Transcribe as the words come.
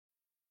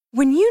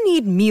When you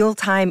need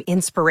mealtime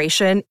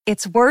inspiration,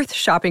 it's worth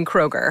shopping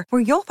Kroger,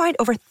 where you'll find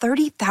over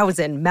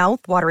 30,000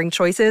 mouth-watering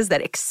choices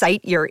that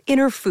excite your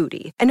inner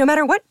foodie. And no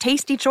matter what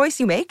tasty choice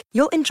you make,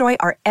 you'll enjoy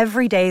our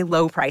everyday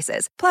low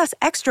prices, plus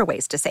extra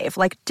ways to save,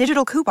 like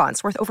digital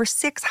coupons worth over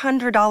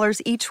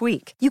 $600 each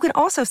week. You can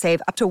also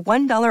save up to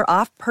 $1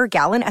 off per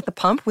gallon at the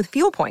pump with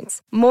fuel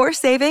points. More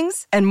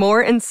savings and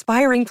more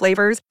inspiring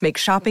flavors make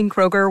shopping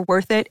Kroger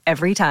worth it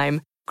every time.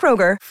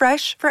 Kroger,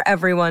 fresh for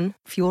everyone.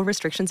 Fuel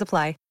restrictions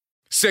apply.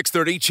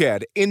 630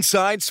 CHED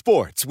Inside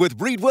Sports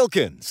with Reed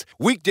Wilkins.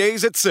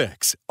 Weekdays at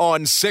 6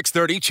 on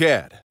 630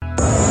 CHED.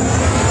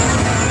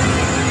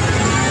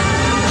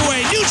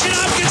 Away, Nugent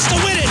Hopkins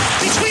to win it.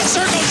 Between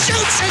circles,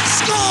 shoots and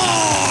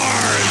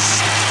scores!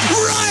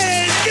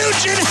 Ryan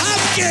Nugent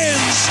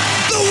Hopkins,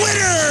 the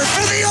winner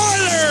for the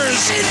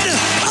Oilers in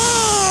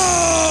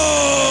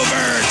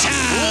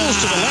overtime.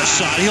 Rolls to the left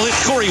side. He'll hit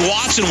Corey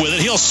Watson with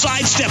it. He'll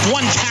sidestep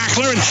one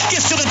tackler and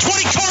gets to the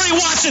 20. Corey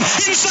Watson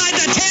inside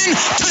the 10.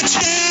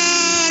 Touchdown!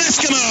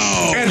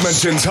 Eskimo.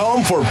 Edmonton's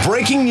home for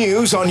breaking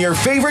news on your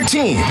favorite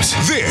teams.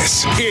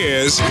 This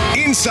is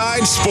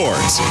Inside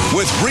Sports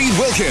with Reed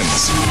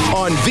Wilkins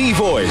on the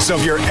voice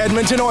of your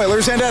Edmonton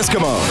Oilers and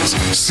Eskimos.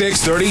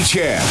 630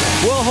 CHED.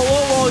 Well,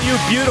 hello, all you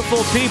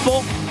beautiful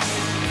people.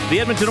 The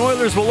Edmonton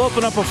Oilers will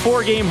open up a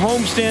 4-game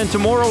homestand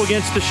tomorrow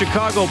against the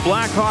Chicago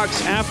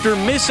Blackhawks after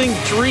missing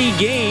 3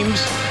 games.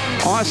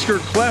 Oscar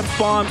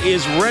Klefbom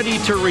is ready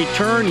to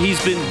return.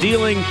 He's been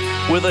dealing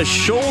with a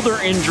shoulder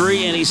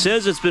injury, and he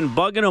says it's been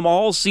bugging him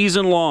all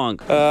season long.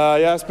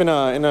 Yeah, it's been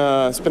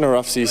a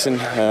rough season.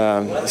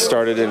 It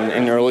started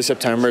in early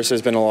September, so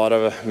there's been a lot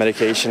of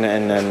medication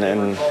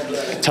and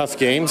tough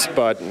games.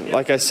 But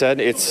like I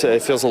said, it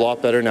feels a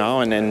lot better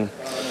now, and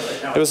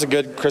it was a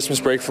good Christmas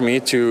break for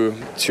me to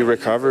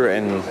recover,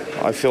 and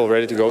I feel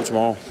ready to go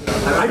tomorrow.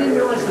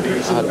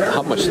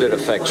 How much did it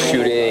affect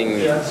shooting,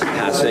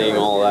 passing,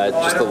 all that,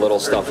 just the little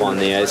stuff on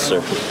the ice,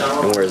 and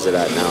where is it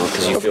at now?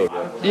 Because you feel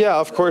good. Yeah,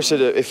 of course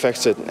it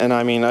affects it, and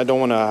I mean, I don't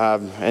want to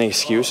have any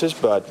excuses,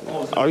 but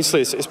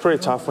obviously it's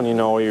pretty tough when you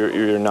know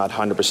you're not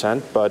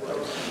 100%, but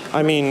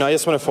I mean, I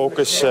just want to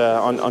focus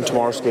on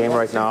tomorrow's game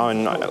right now,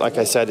 and like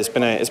I said, it's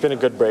been a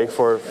good break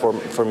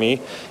for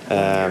me,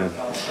 and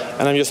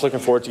I'm just looking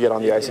forward to get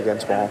on the ice again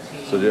tomorrow.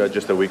 So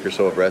just a week or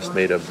so of rest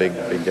made a big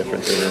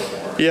difference in it.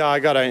 Yeah, I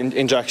got an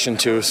injection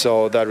too,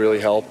 so that really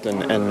helped,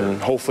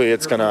 and hopefully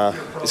it's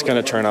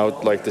gonna turn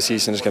out like the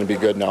season is gonna be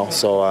good now.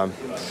 So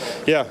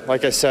yeah,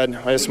 like I said,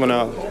 I just want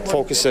to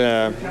focus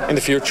in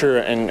the future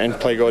and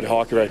play good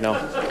hockey right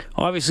now.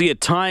 Obviously, at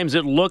times,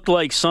 it looked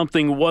like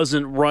something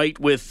wasn't right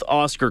with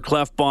Oscar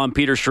Klefbom.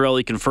 Peter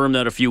Chiarelli confirmed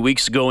that a few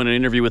weeks ago in an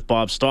interview with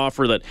Bob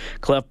Stauffer that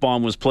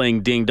Klefbom was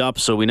playing dinged up,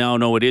 so we now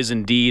know it is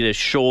indeed a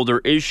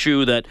shoulder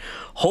issue that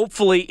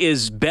hopefully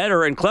is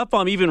better. And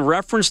Klefbom even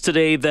referenced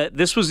today that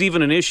this was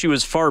even an issue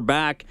as far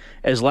back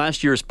as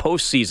last year's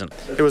postseason.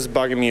 It was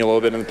bugging me a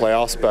little bit in the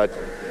playoffs, but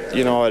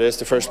you know, it is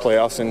the first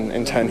playoffs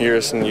in 10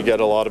 years, and you get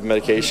a lot of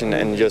medication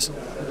and just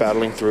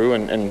battling through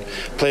and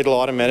played a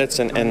lot of minutes,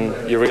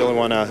 and you really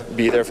want to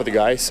be there for the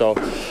guy. So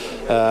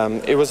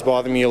it was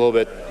bothering me a little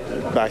bit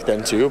back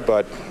then too,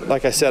 but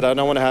like I said, I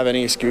don't want to have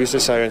any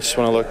excuses. I just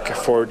want to look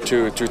forward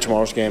to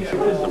tomorrow's game.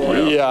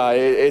 Yeah,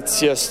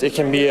 it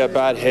can be a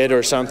bad hit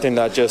or something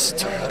that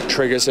just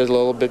triggers it a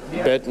little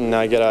bit, and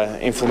I get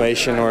an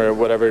inflammation or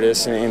whatever it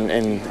is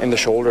in the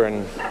shoulder,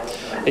 and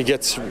it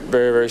gets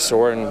very, very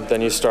sore, and then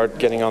you start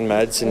getting on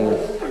meds,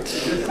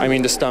 and I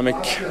mean the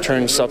stomach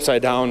turns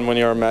upside down when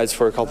you're on meds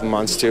for a couple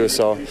months too.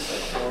 So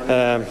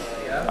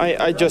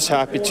I'm just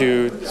happy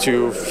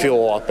to feel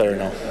a lot better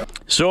now.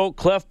 So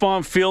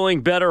Klefbom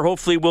feeling better,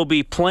 hopefully will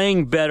be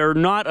playing better,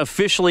 not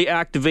officially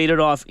activated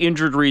off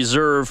injured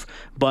reserve,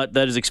 but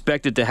that is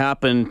expected to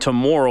happen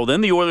tomorrow. Then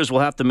the Oilers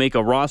will have to make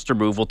a roster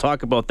move. We'll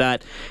talk about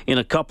that in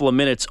a couple of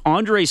minutes.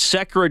 Andrej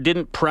Sekera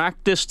didn't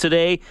practice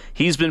today.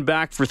 He's been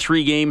back for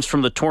 3 games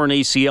from the torn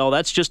ACL.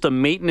 That's just a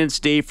maintenance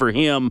day for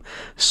him.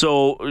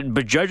 So,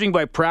 but judging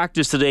by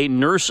practice today,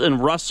 Nurse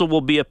and Russell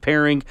will be a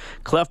pairing,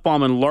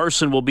 Klefbom and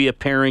Larson will be a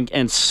pairing,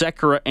 and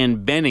Sekera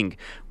and Benning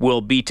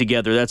will be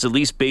together. That's at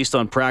least based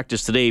on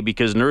practice today,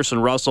 because Nurse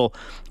and Russell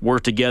were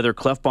together.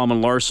 Klefbom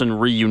and Larson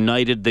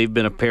reunited. They've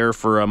been a pair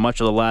for much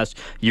of the last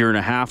year and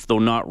a half, though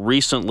not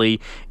recently.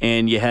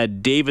 And you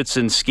had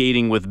Davidson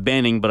skating with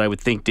Benning, but I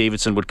would think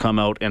Davidson would come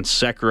out and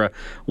Sekera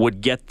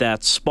would get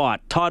that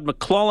spot. Todd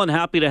McLellan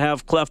happy to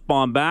have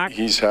Klefbom back.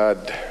 He's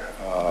had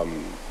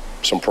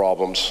some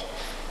problems,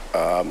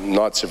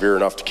 not severe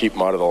enough to keep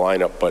him out of the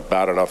lineup, but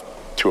bad enough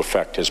to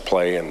affect his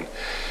play and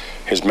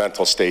his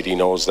mental state. He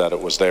knows that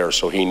it was there,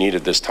 so he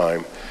needed this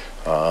time.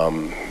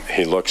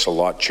 He looks a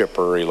lot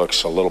chipper. He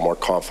looks a little more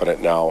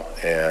confident now,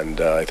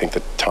 and I think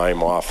the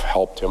time off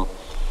helped him.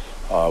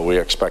 We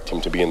expect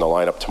him to be in the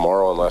lineup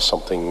tomorrow unless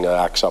something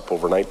acts up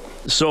overnight.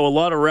 So a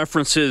lot of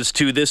references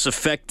to this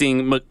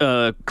affecting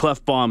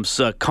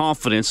Klefbom's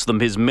confidence,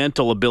 his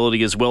mental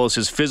ability as well as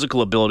his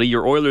physical ability.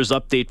 Your Oilers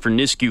update for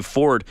Nisku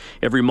Ford.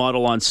 Every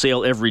model on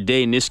sale every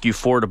day. Nisku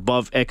Ford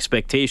above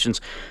expectations.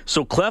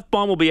 So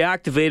Klefbom will be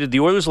activated.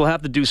 The Oilers will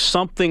have to do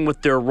something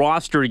with their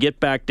roster to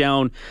get back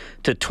down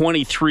to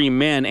 23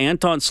 men.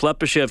 Anton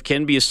Slepyshev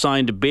can be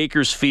assigned to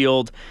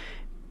Bakersfield.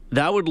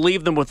 That would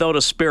leave them without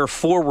a spare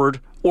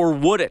forward, or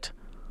would it?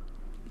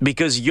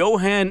 Because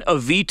Johan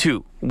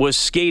Avitu was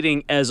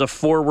skating as a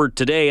forward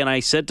today, and I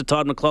said to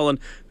Todd McLellan,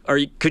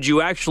 could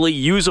you actually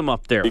use him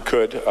up there? He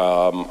could.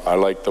 I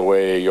like the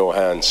way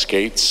Johan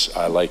skates.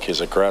 I like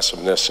his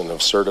aggressiveness and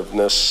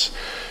assertiveness.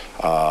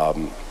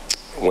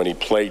 When he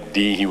played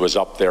D, he was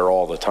up there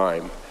all the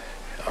time.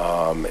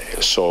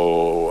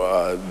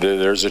 So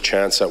there's a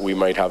chance that we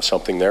might have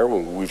something there.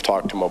 We've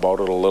talked to him about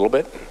it a little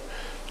bit.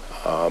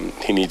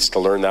 He needs to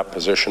learn that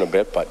position a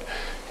bit, but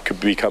could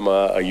become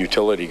a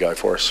utility guy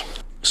for us.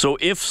 So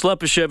if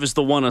Slepyshev is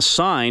the one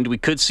assigned, we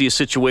could see a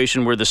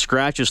situation where the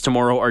scratches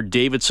tomorrow are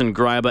Davidson,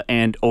 Greiba,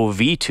 and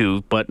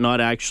Ovitu, but not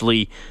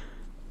actually...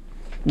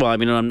 Well, I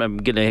mean, I'm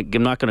not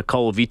going to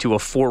call Ovitu a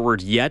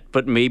forward yet,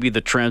 but maybe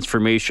the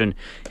transformation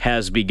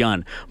has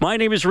begun. My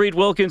name is Reed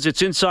Wilkins.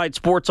 It's Inside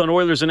Sports on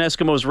Oilers and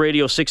Eskimos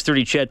Radio,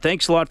 630 CHED.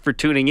 Thanks a lot for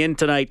tuning in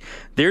tonight.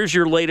 There's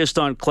your latest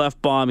on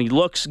Klefbom. He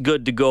looks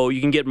good to go.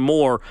 You can get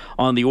more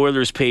on the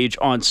Oilers page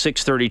on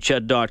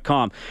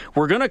 630ched.com.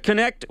 We're going to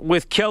connect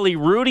with Kelly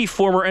Hrudey,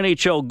 former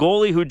NHL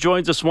goalie, who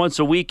joins us once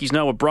a week. He's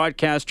now a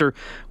broadcaster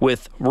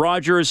with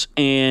Rogers,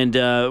 and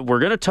we're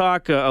going to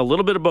talk a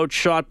little bit about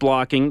shot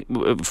blocking,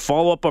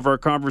 follow up of our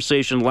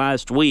conversation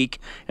last week,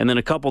 and then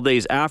a couple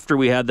days after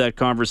we had that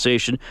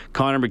conversation,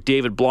 Connor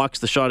McDavid blocks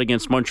the shot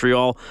against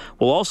Montreal.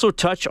 We'll also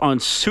touch on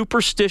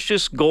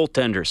superstitious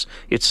goaltenders.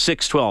 It's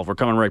 6:12. We're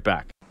coming right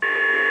back.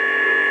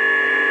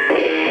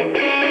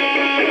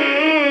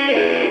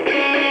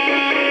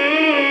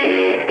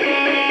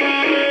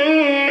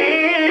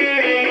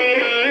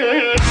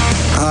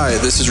 Hi,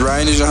 this is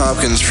Ryan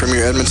Nugent-Hopkins from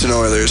your Edmonton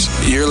Oilers.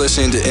 You're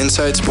listening to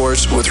Inside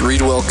Sports with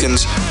Reed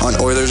Wilkins on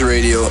Oilers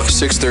Radio,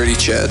 630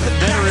 CHED.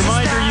 And a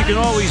reminder, you can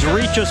always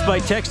reach us by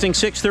texting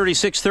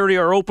 630-630,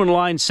 our open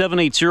line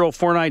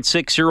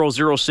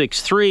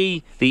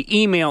 780-496-0063.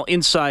 The email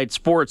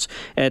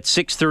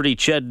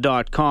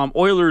insidesports@630ched.com.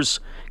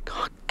 Oilers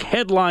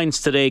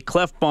headlines today: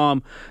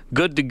 Klefbom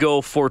good to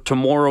go for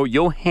tomorrow.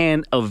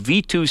 Johan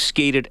Avitu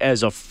skated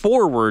as a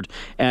forward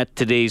at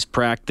today's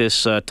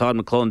practice. Todd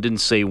McLellan didn't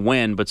say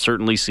when, but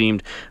certainly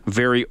seemed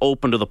very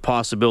open to the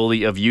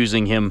possibility of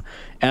using him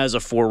as a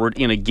forward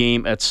in a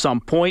game at some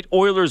point.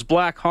 Oilers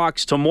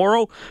Blackhawks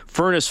tomorrow.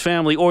 Furnace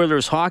Family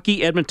Oilers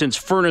Hockey. Edmonton's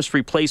furnace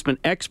replacement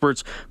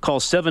experts. Call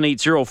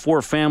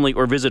 780-4FAMILY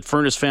or visit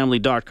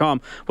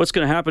furnacefamily.com. What's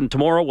going to happen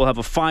tomorrow? We'll have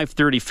a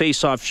 5:30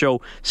 face-off show,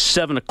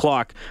 7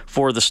 o'clock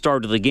for the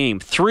start of the game.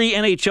 3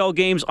 NHL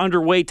games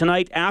underway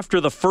tonight. After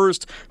the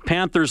first,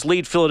 Panthers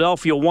lead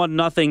Philadelphia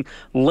 1-0.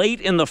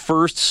 Late in the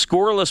first,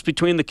 scoreless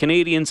between the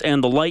Canadiens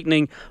and the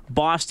Lightning.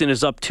 Boston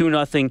is up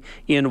 2-0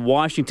 in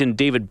Washington.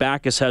 David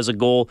Backes has a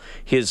goal,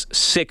 his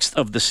 6th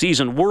of the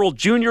season. World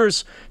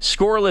Juniors,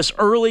 scoreless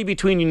early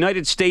between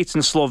United States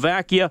and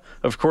Slovakia.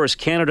 Of course,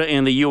 Canada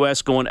and the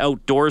U.S. going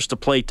outdoors to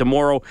play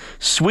tomorrow.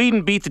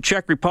 Sweden beat the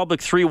Czech Republic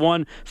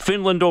 3-1.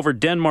 Finland over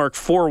Denmark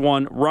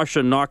 4-1.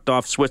 Russia knocked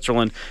off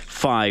Switzerland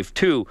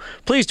 5-2.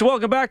 Pleased to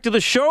welcome back to the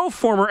show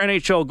former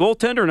NHL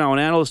goaltender, now an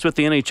analyst with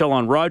the NHL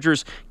on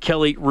Rogers,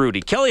 Kelly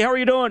Hrudey. Kelly, how are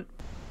you doing?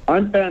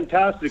 I'm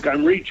fantastic.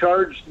 I'm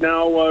recharged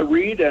now,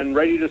 Reed, and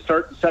ready to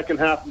start the second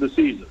half of the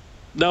season.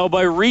 Now,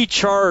 by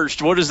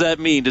recharged, what does that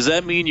mean? Does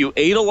that mean you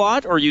ate a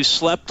lot or you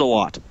slept a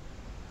lot?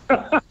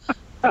 A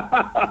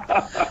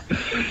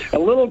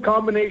little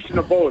combination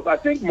of both. I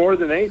think more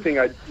than anything,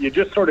 you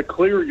just sort of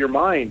clear your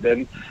mind.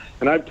 And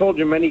I've told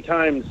you many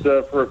times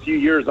for a few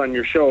years on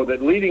your show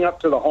that leading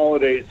up to the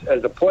holidays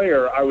as a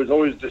player, I was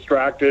always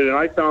distracted, and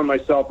I found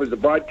myself as a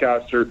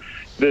broadcaster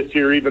this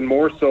year even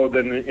more so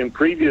than in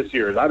previous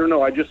years. I don't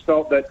know. I just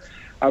felt that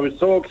I was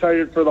so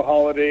excited for the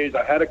holidays.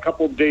 I had a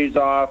couple of days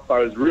off. I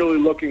was really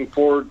looking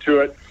forward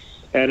to it,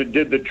 and it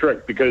did the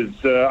trick because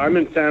I'm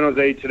in San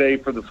Jose today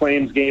for the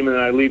Flames game, and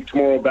then I leave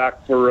tomorrow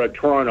back for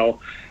Toronto.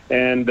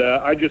 And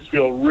I just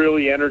feel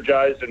really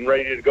energized and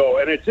ready to go.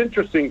 And it's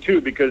interesting, too,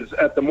 because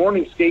at the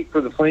morning skate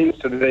for the Flames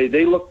today,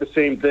 they look the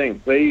same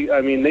thing.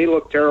 They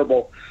look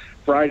terrible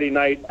Friday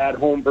night at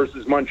home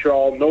versus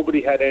Montreal. Nobody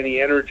had any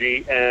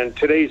energy. And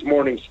today's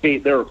morning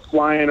skate, they're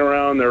flying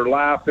around, they're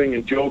laughing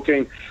and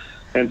joking.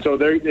 And so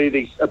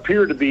they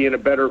appear to be in a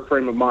better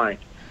frame of mind.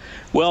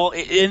 Well,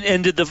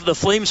 and did the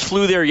Flames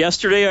flew there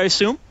yesterday, I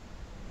assume?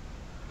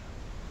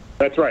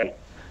 That's right.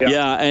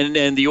 Yeah,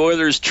 and the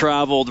Oilers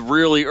traveled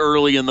really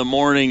early in the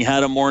morning,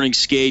 had a morning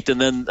skate,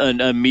 and then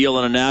a meal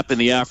and a nap in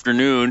the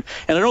afternoon.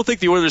 And I don't think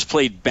the Oilers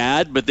played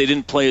bad, but they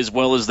didn't play as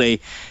well as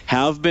they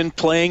have been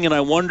playing. And I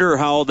wonder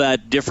how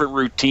that different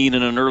routine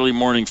and an early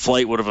morning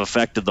flight would have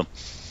affected them.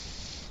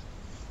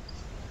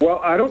 Well,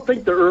 I don't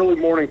think the early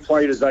morning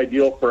flight is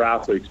ideal for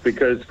athletes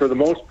because, for the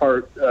most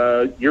part,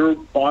 your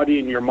body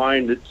and your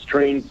mind is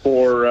trained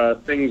for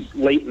things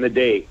late in the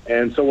day.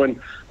 And so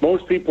when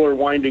most people are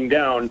winding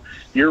down,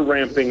 you're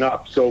ramping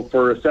up. So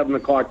for a 7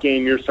 o'clock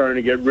game, you're starting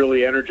to get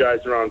really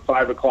energized around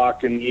 5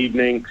 o'clock in the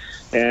evening,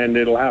 and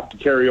it'll have to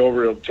carry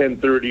over to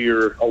 10:30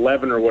 or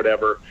 11 or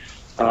whatever.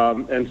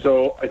 And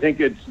so I think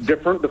it's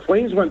different. The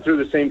Flames went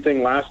through the same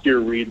thing last year,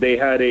 Reed. They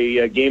had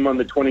a game on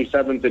the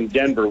 27th in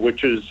Denver,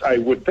 which is, I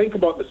would think,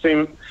 about the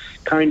same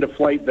kind of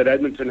flight that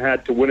Edmonton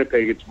had to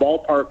Winnipeg. It's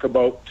ballpark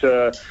about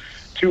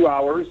 2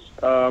 hours.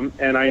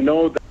 And I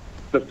know that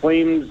the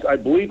Flames, I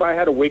believe I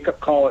had a wake-up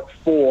call at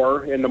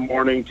 4 in the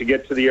morning to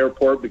get to the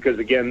airport because,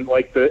 again,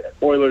 like the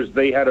Oilers,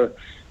 they had a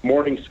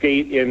morning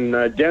skate in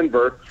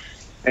Denver.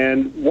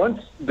 And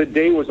once the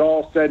day was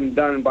all said and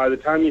done, by the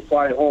time you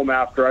fly home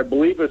after, I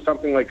believe it's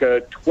something like a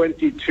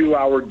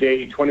 22-hour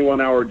day,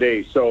 21-hour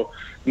day. So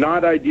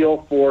not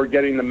ideal for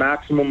getting the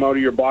maximum out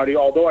of your body,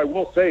 although I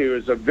will say it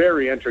was a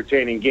very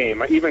entertaining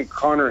game. Even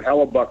Connor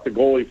Hellebuck, the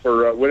goalie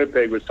for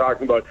Winnipeg, was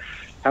talking about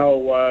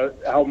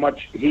how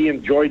much he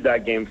enjoyed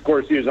that game. Of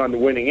course, he was on the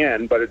winning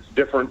end, but it's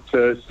different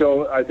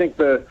still. I think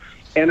the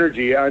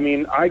energy. I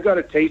mean, I got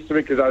a taste of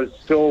it because I was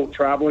still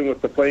traveling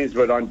with the Flames,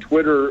 but on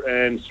Twitter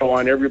and so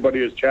on,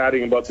 everybody was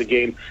chatting about the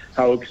game,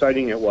 how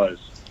exciting it was.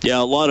 Yeah,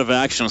 a lot of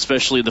action,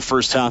 especially in the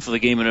first half of the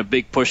game, and a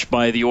big push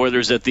by the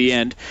Oilers at the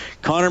end.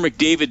 Connor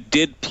McDavid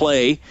did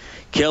play.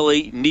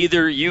 Kelly,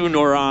 neither you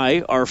nor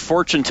I are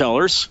fortune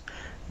tellers,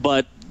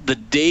 but the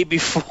day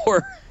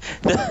before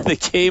the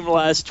game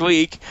last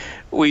week,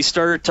 we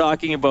started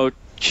talking about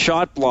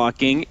shot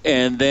blocking,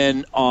 and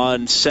then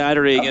on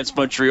Saturday against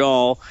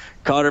Montreal,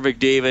 Connor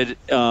McDavid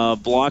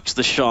blocks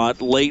the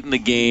shot late in the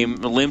game,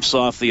 limps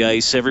off the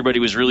ice. Everybody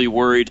was really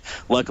worried.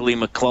 Luckily,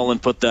 McClellan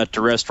put that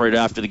to rest right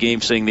after the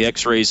game, saying the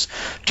x-rays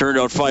turned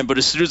out fine. But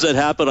as soon as that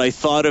happened, I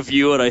thought of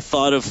you, and I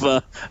thought of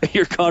our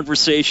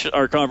conversation,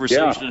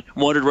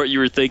 wondered what you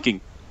were thinking.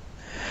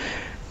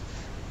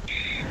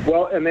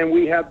 Well, and then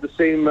we had the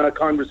same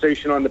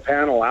conversation on the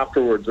panel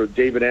afterwards with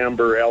David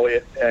Amber,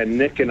 Elliot, and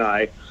Nick and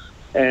I.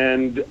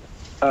 And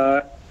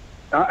I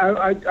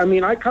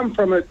mean, I come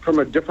from it from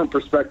a different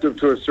perspective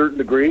to a certain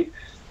degree.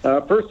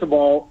 First of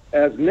all,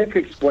 as Nick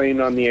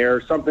explained on the air,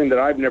 something that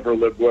I've never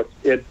lived with,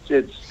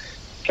 it's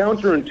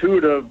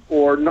counterintuitive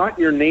or not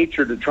your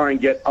nature to try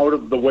and get out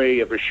of the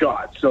way of a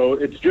shot. So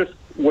it's just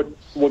what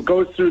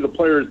goes through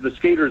the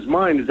skater's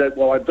mind is that,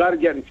 well, I've got to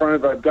get in front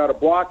of it, I've got to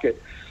block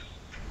it.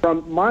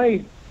 From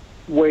my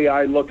way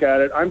I look at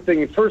it, I'm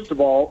thinking, first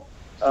of all,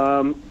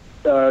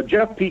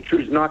 Jeff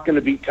Petry's not going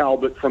to beat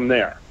Talbot from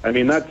there. I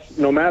mean, that's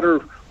no matter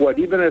what,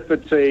 even if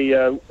it's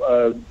a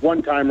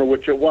one-timer,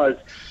 which it was,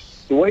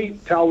 the way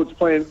Talbot's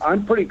playing,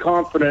 I'm pretty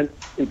confident.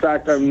 In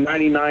fact, I'm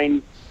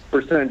 99%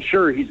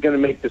 sure he's going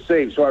to make the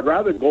save. So I'd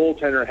rather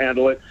goaltender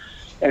handle it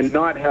and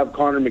not have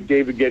Connor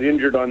McDavid get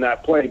injured on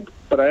that play.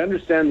 But I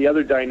understand the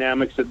other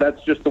dynamics,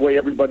 that's just the way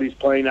everybody's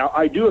playing now.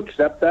 I do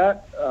accept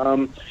that,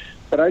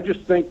 but I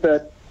just think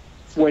that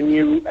when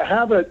you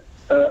have a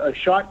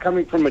shot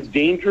coming from a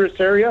dangerous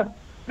area,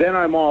 then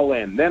I'm all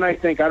in. Then I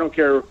think I don't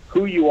care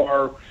who you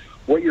are,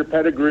 what your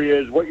pedigree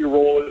is, what your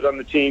role is on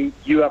the team,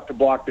 you have to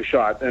block the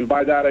shot. And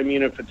by that I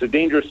mean if it's a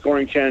dangerous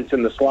scoring chance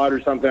in the slot or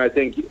something, I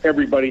think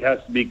everybody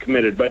has to be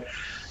committed. But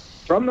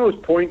from those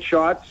point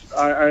shots,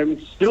 I'm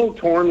still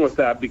torn with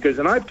that because,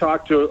 and I've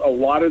talked to a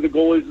lot of the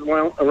goalies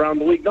around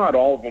the league, not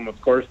all of them,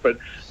 of course, but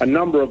a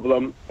number of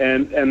them,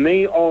 and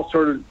they all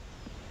sort of,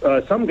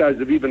 some guys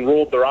have even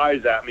rolled their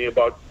eyes at me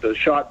about the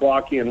shot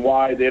blocking and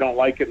why they don't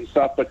like it and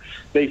stuff, but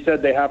they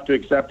said they have to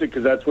accept it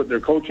because that's what their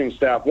coaching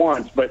staff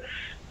wants. But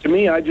to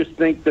me, I just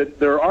think that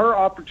there are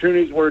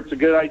opportunities where it's a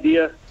good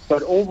idea,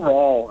 but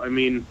overall, I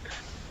mean,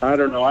 I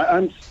don't know.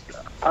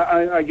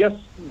 I guess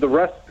the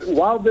rest,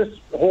 while this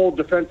whole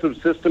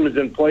defensive system is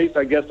in place,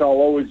 I guess I'll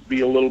always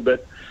be a little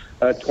bit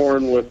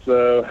torn with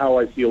how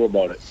I feel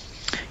about it.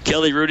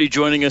 Kelly Hrudey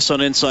joining us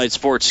on Inside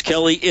Sports.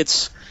 Kelly,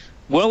 it's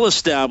well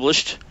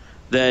established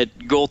that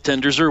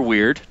goaltenders are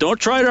weird. Don't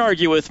try to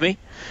argue with me.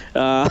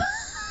 I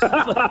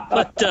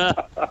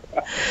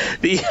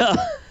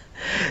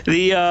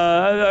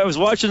was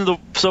watching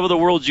some of the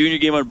World Junior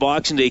game on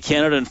Boxing Day,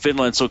 Canada and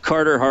Finland. So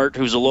Carter Hart,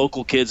 who's a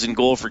local kid's in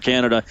goal for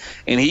Canada,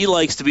 and he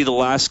likes to be the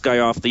last guy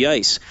off the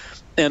ice.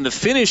 And the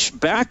Finnish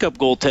backup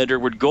goaltender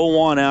would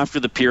go on after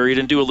the period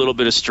and do a little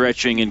bit of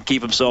stretching and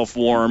keep himself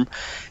warm.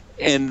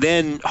 And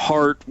then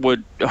Hart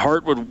would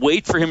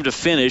wait for him to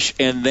finish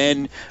and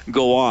then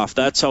go off.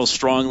 That's how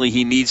strongly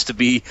he needs to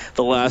be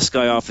the last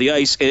guy off the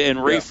ice.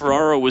 And Ray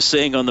Ferraro was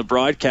saying on the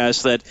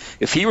broadcast that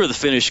if he were the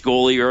Finnish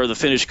goalie or the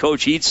Finnish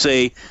coach, he'd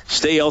say,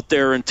 stay out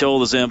there until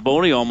the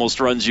Zamboni almost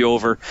runs you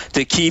over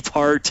to keep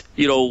Hart,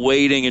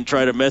 waiting and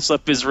try to mess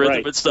up his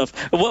rhythm and stuff.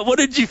 What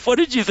did you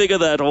think of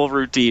that whole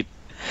routine?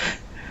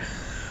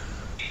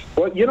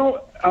 Well,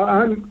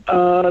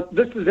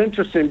 this is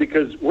interesting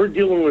because we're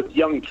dealing with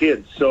young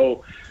kids.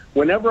 So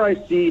whenever I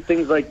see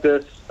things like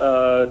this,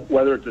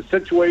 whether it's a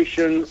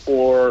situation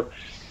or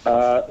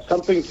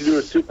something to do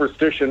with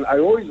superstition, I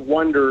always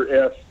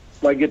wonder if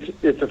like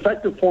it's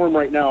effective for him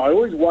right now. I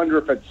always wonder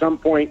if at some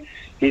point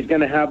he's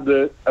going to have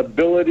the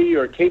ability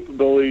or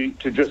capability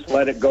to just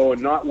let it go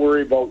and not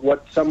worry about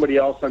what somebody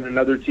else on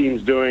another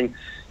team's doing,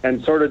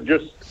 and sort of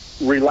just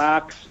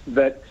relax.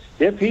 That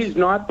if he's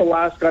not the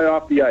last guy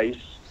off the ice,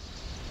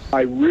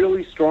 I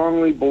really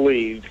strongly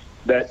believe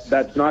that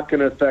that's not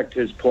going to affect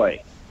his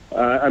play.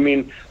 I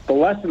mean, the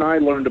lesson I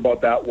learned about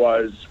that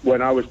was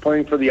when I was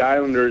playing for the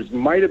Islanders,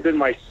 might have been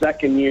my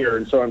second year,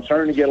 and so I'm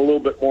starting to get a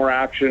little bit more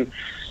action.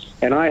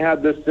 And I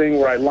had this thing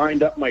where I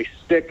lined up my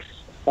sticks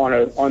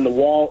on the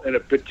wall in a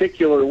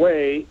particular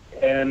way,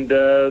 and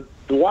the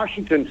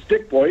Washington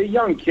stick boy, a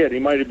young kid, he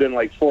might have been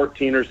like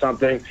 14 or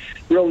something,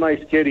 real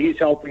nice kid, he's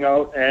helping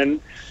out,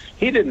 and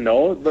he didn't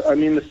know. But I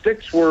mean, the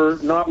sticks were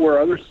not where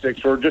other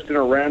sticks were, just in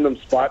a random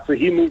spot. So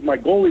he moved my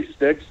goalie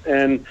sticks,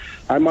 and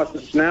I must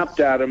have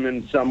snapped at him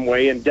in some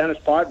way. And Dennis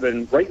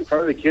Potvin, right in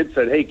front of the kid,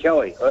 said, "Hey,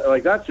 Kelly,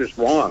 like that's just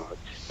wrong.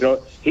 You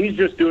know, he's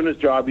just doing his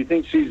job. He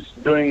thinks he's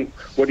doing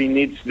what he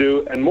needs to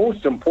do." And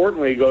most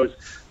importantly, he goes,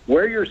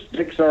 "Where your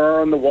sticks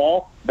are on the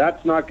wall,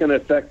 that's not going to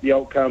affect the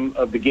outcome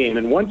of the game.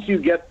 And once you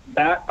get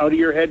that out of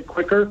your head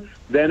quicker,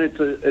 then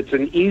it's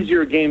an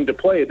easier game to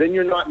play. Then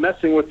you're not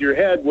messing with your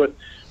head with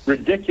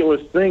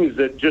ridiculous things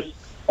that just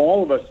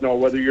all of us know,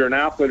 whether you're an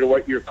athlete or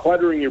what, you're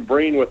cluttering your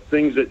brain with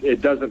things that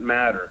it doesn't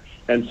matter."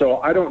 And so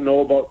I don't know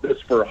about this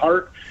for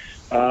Hart,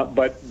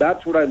 but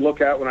that's what I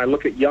look at when I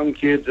look at young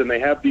kids and they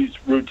have these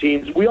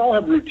routines. We all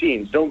have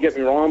routines, don't get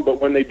me wrong,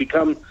 but when they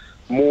become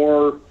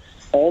more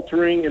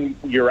altering in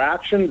your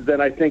actions,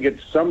 then I think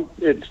it's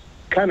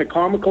kind of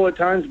comical at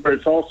times, but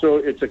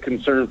it's a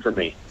concern for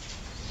me.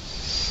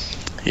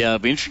 Yeah, it'll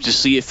be interesting to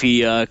see if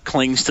he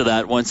clings to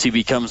that once he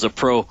becomes a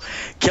pro.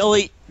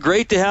 Kelly,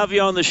 great to have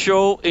you on the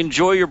show.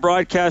 Enjoy your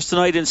broadcast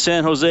tonight in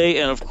San Jose,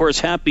 and of course,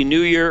 Happy New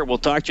Year. We'll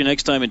talk to you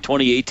next time in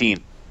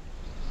 2018.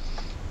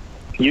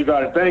 You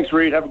got it. Thanks,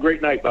 Reed. Have a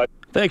great night, bud.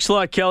 Thanks a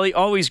lot, Kelly.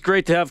 Always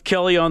great to have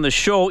Kelly on the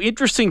show.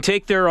 Interesting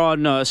take there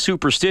on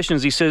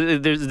superstitions. He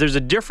says there's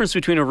a difference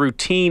between a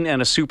routine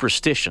and a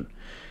superstition.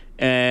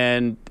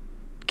 And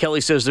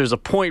Kelly says there's a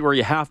point where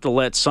you have to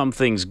let some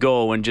things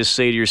go and just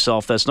say to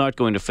yourself, that's not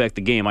going to affect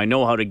the game. I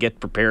know how to get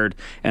prepared,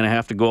 and I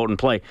have to go out and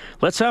play.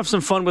 Let's have some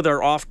fun with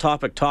our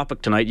off-topic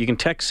topic tonight. You can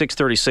text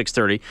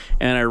 630-630,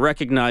 and I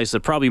recognize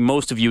that probably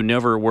most of you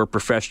never were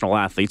professional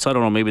athletes. I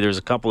don't know, maybe there's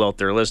a couple out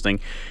there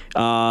listening.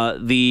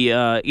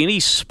 Any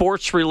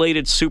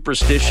sports-related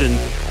superstition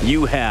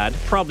you had,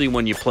 probably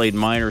when you played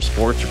minor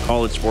sports or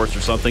college sports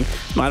or something.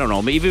 I don't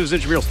know, maybe it was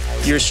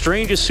intramurals. Your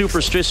strangest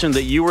superstition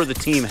that you or the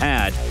team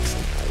had,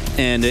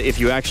 and if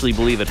you actually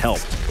believe it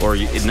helped, or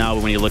now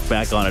when you look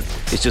back on it,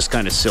 it's just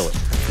kind of silly.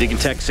 You can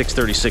text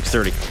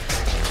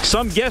 630-630.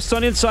 Some guests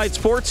on Inside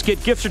Sports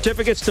get gift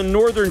certificates to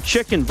Northern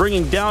Chicken,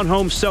 bringing down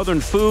home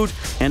Southern food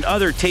and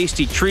other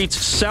tasty treats.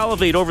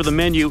 Salivate over the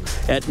menu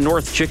at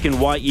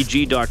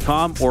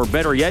northchickenyeg.com, or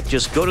better yet,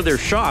 just go to their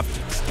shop,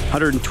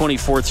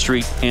 124th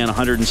Street and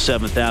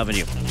 107th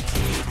Avenue.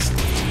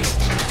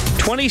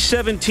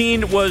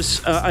 2017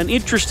 was an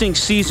interesting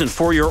season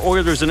for your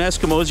Oilers and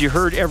Eskimos. You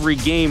heard every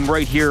game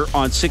right here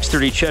on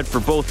 630 CHED for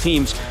both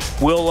teams.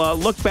 We'll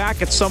look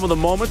back at some of the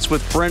moments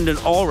with Brendan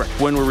Ulrich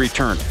when we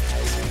return.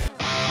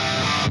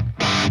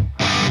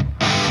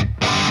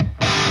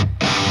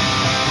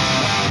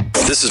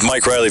 This is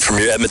Mike Riley from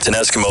your Edmonton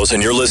Eskimos,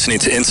 and you're listening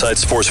to Inside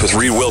Sports with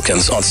Reed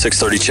Wilkins on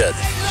 630 CHED.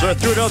 So I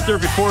threw it out there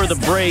before the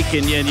break,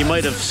 and you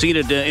might have seen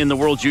it in the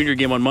World Junior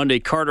game on Monday.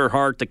 Carter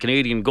Hart, the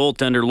Canadian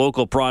goaltender,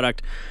 local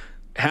product,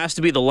 has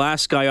to be the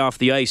last guy off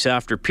the ice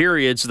after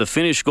periods. The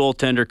Finnish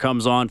goaltender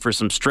comes on for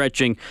some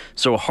stretching,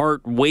 so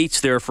Hart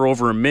waits there for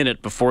over a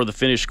minute before the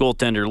Finnish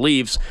goaltender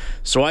leaves.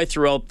 So I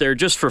threw out there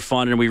just for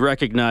fun, and we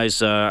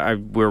recognize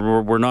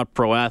we're not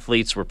pro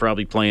athletes. We're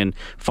probably playing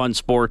fun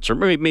sports, or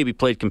maybe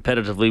played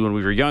competitively when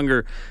we were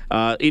younger.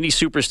 Any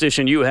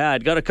superstition you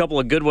had? Got a couple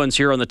of good ones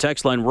here on the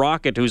text line.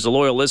 Rocket, who's a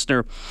loyal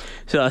listener,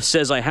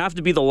 says, I have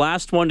to be the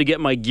last one to get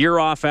my gear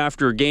off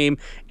after a game,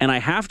 and I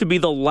have to be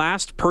the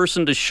last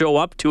person to show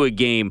up to a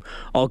game.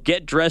 I'll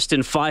get dressed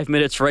in 5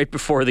 minutes right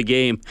before the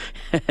game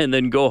and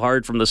then go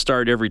hard from the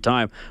start every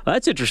time. Well,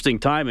 that's interesting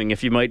timing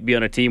if you might be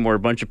on a team where a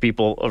bunch of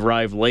people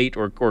arrive late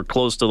or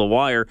close to the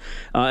wire.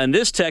 And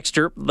this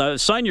texter,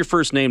 sign your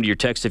first name to your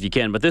text if you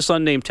can, but this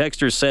unnamed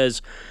texter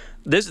says,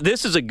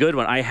 this is a good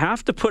one. I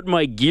have to put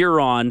my gear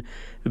on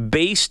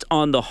based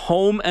on the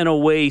home and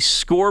away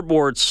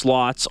scoreboard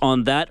slots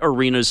on that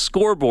arena's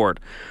scoreboard.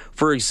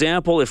 For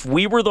example, if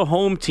we were the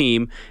home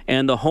team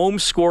and the home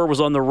score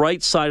was on the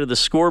right side of the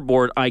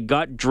scoreboard, I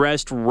got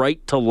dressed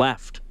right to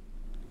left.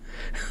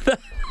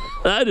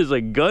 That is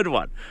a good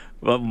one.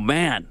 But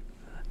man,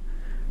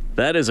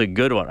 that is a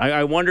good one.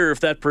 I wonder if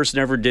that person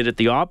ever did it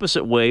the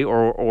opposite way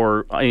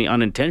or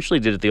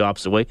unintentionally did it the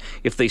opposite way,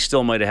 if they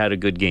still might have had a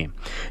good game.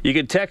 You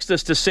can text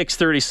us to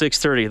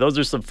 630-630. Those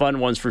are some fun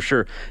ones for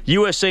sure.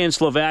 USA and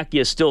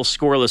Slovakia still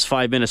scoreless.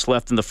 5 minutes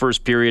left in the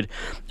first period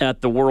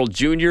at the World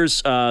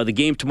Juniors. The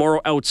game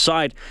tomorrow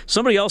outside.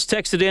 Somebody else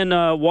texted in,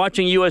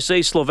 watching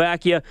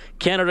USA-Slovakia.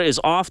 Canada is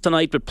off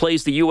tonight but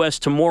plays the U.S.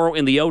 tomorrow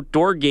in the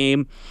outdoor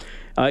game.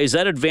 Is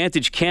that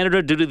advantage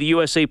Canada due to the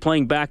USA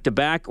playing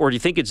back-to-back, or do you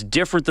think it's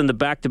different than the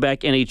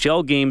back-to-back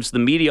NHL games the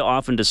media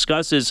often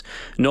discusses?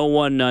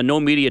 No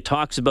media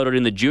talks about it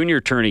in the junior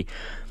tourney.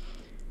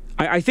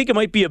 I think it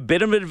might be a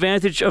bit of an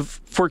advantage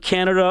for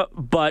Canada,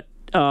 but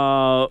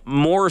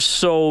more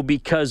so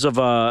because of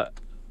what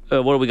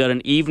do we got,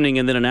 an evening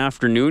and then an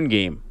afternoon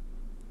game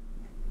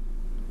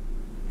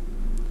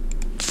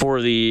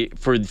for the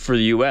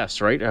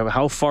U.S., right?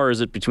 How far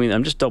is it between?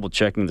 I'm just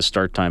double-checking the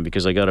start time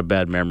because I got a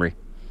bad memory.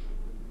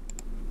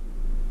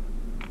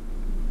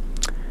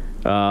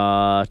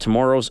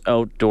 Tomorrow's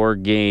outdoor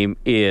game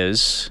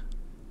is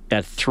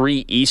at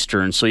 3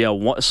 Eastern. So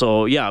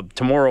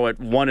tomorrow at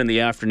 1 in the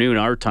afternoon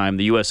our time,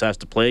 the U.S. has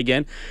to play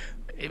again.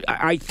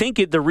 I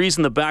think the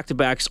reason the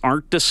back-to-backs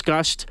aren't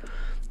discussed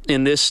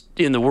in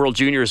the World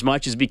Junior as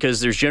much is because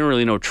there's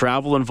generally no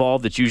travel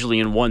involved. It's usually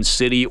in one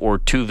city or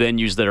two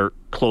venues that are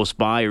close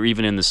by or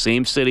even in the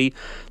same city.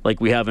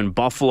 Like we have in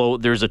Buffalo,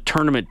 there's a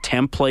tournament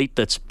template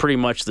that's pretty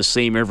much the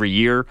same every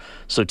year.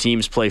 So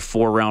teams play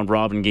 4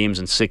 round-robin games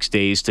in 6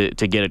 days to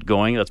get it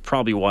going. That's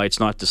probably why it's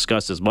not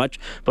discussed as much.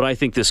 But I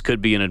think this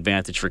could be an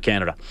advantage for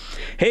Canada.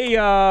 Hey,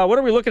 what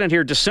are we looking at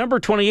here? December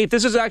 28th.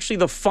 This is actually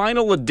the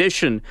final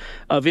edition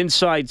of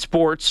Inside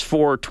Sports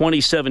for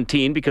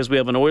 2017 because we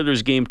have an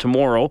Oilers game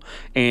tomorrow,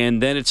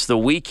 and then it's the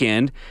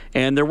weekend.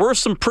 And there were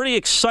some pretty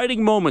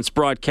exciting moments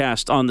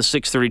broadcast on the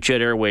 630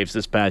 CHED airwaves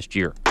this past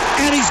year.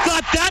 And he's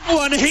got that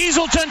one.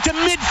 Hazelton to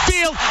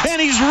midfield,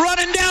 and he's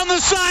running down the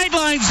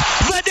sidelines.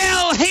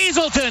 Vidal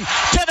Hazelton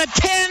to the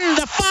 10,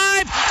 the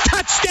 5,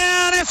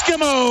 touchdown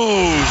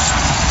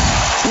Eskimos.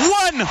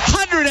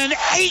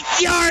 108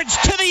 yards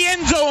to the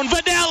end zone,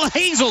 Vidal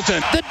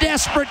Hazelton. The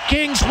desperate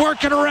Kings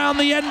working around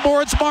the end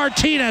boards.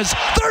 Martinez,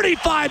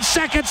 35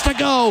 seconds to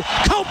go.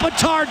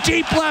 Kopitar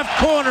deep left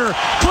corner.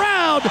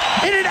 Crowd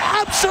in an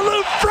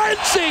absolute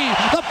frenzy.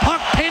 The puck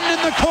pinned in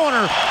the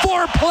corner.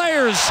 4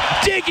 players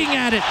digging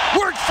at it.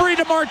 Worked free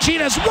to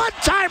Martinez.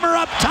 One-timer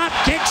up top.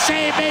 Kick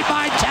save made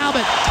by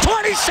Talbot.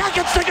 20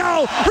 seconds to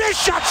go.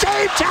 Wrist shot,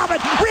 save Talbot.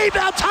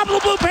 Rebound, top of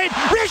the blue paint.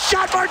 Wrist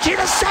shot,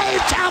 Martinez,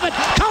 save Talbot.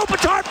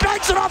 Kopitar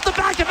bangs it off the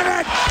back of the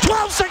net.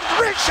 12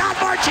 seconds, wrist shot,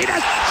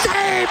 Martinez.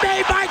 Save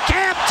made by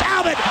Cam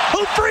Talbot,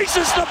 who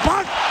freezes the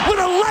puck with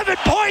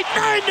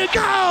 11.9 to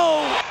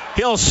go.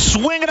 He'll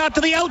swing it out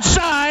to the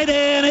outside,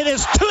 and it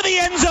is to the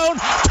end zone.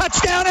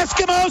 Touchdown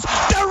Eskimos.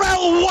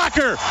 Darrell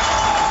Walker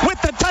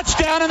with the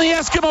touchdown, and the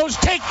Eskimos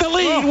take the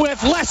lead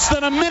with less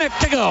than a minute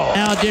to go.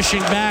 Now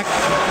dishing back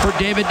for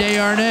David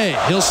Desharnais.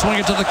 He'll swing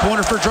it to the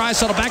corner for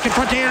Draisaitl. Back in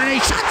front, Desharnais.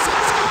 Shots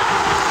and scores!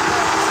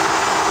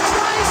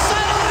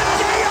 Draisaitl and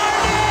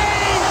Desharnais,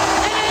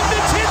 and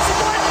Edmonton's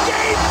won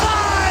Game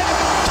 5,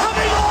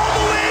 coming all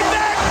the way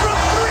back from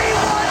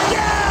 3-1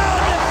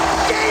 down.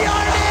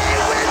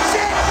 Desharnais wins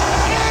it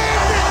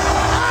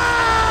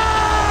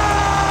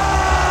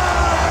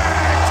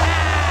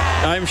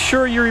I'm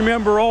sure you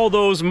remember all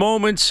those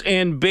moments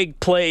and big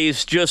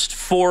plays, just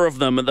 4 of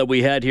them that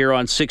we had here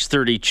on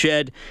 630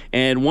 CHED.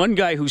 And one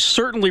guy who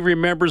certainly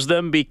remembers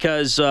them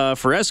because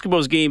for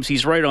Eskimos games,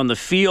 he's right on the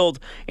field,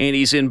 and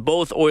he's in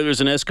both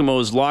Oilers and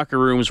Eskimos locker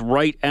rooms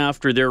right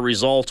after their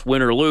results,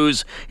 win or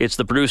lose. It's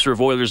the producer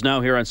of Oilers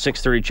Now here on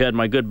 630 CHED,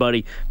 my good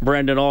buddy,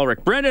 Brendan Ulrich.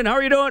 Brendan, how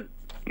are you doing?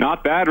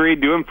 Not bad,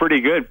 Reed. Doing pretty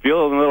good.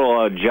 Feeling a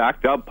little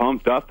jacked up,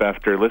 pumped up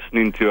after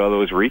listening to all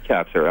those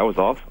recaps there. That was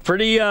awesome.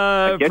 Pretty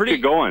you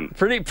going.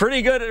 Pretty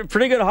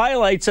good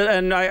highlights.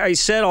 And I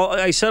said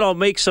I'll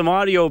make some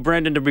audio,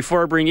 Brendan,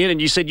 before I bring you in.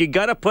 And you said you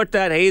got to put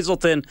that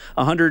Hazelton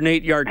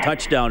 108-yard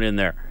touchdown in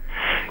there.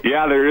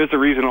 Yeah, there is a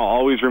reason I'll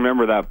always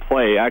remember that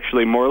play.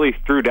 Actually, Morley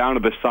threw down to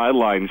the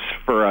sidelines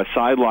for a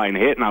sideline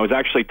hit, and I was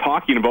actually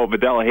talking about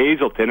Vidal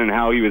Hazelton and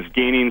how he was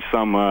gaining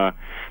some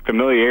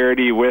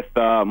familiarity with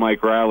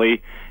Mike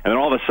Riley. And then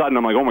all of a sudden,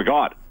 I'm like, oh, my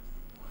God,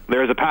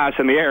 there's a pass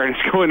in the air, and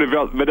it's going to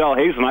Vidal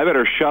Hazelton. I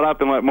better shut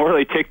up and let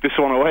Morley take this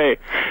one away.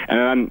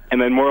 And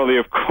then Morley,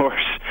 of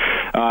course,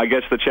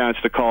 gets the chance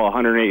to call a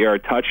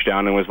 108-yard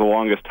touchdown and was the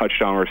longest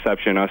touchdown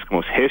reception in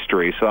Eskimos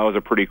history. So that was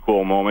a pretty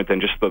cool moment,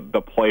 and just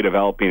the play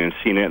developing and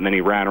seeing it. And then he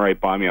ran right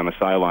by me on the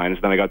sidelines.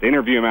 Then I got to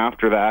interview him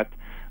after that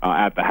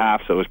at the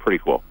half, so it was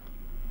pretty cool.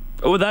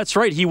 Oh, that's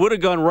right. He would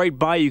have gone right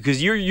by you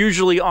because you're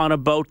usually on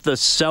about the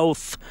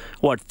south,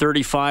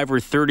 35 or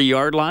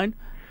 30-yard line?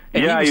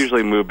 And I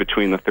usually move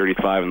between the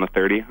 35 and the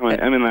 30.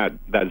 I'm in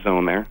that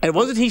zone there. And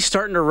wasn't he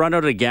starting to run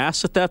out of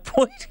gas at that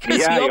point?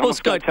 Yeah, he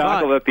almost got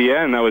tackled at the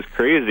end. That was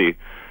crazy.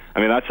 I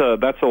mean,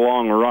 that's a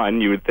long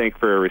run. You would think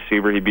for a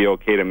receiver he'd be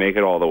okay to make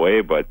it all the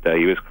way, but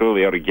he was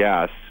clearly out of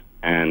gas,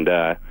 and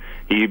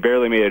he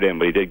barely made it in,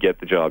 but he did get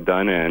the job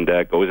done, and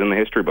goes in the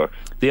history books.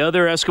 The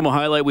other Eskimo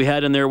highlight we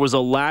had in there was a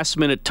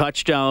last-minute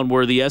touchdown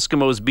where the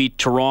Eskimos beat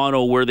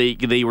Toronto, where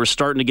they were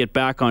starting to get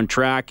back on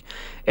track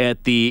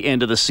at the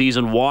end of the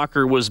season.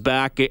 Walker was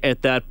back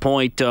at that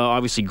point.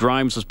 Obviously,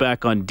 Grimes was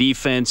back on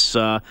defense.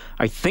 I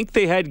think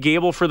they had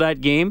Gable for that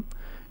game.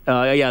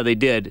 Yeah, they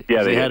did.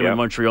 Yeah, they did, had them in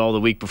Montreal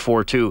the week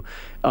before too.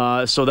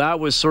 So that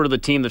was sort of the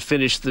team that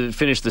finished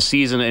the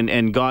season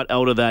and got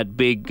out of that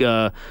big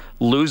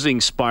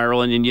losing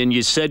spiral. And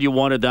you said you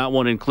wanted that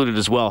one included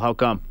as well. How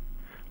come?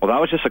 Well, that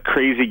was just a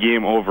crazy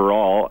game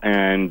overall,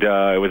 and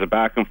it was a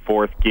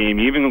back-and-forth game.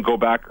 You even go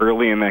back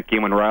early in that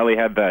game when Riley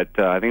had that,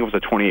 I think it was a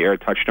 20-yard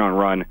touchdown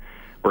run,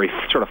 where he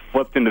sort of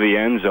flipped into the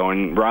end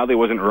zone. Riley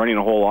wasn't running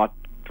a whole lot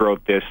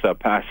throughout this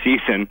past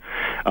season,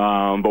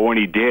 but when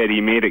he did, he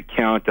made it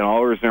count, and I'll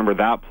always remember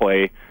that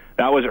play.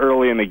 That was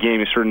early in the game.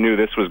 You sort of knew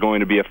this was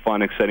going to be a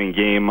fun, exciting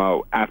game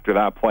after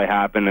that play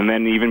happened, and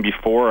then even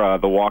before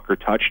the Walker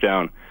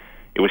touchdown,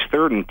 it was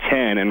 3rd and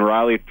 10, and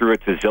Riley threw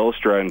it to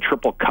Zylstra in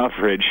triple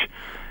coverage,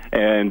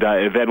 and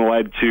it then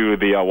led to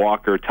the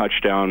Walker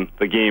touchdown,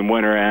 the game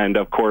winner, and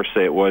of course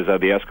it was the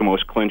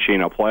Eskimos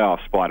clinching a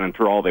playoff spot. And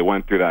through all they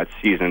went through that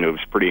season, it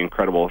was pretty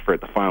incredible for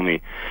it to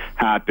finally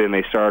happen.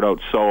 They started out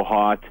so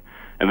hot,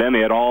 and then they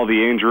had all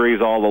the injuries,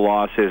 all the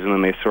losses, and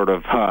then they sort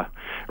of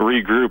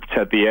regrouped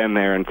at the end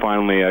there and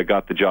finally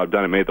got the job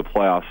done and made the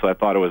playoffs. So I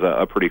thought it was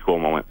a pretty cool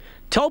moment.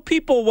 Tell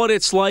people what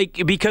it's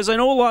like, because I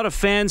know a lot of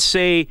fans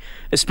say,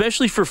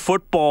 especially for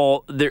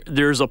football,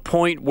 there's a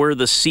point where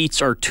the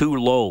seats are too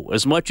low.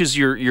 As much as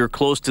you're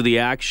close to the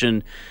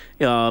action,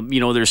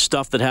 there's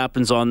stuff that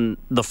happens on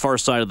the far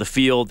side of the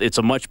field. It's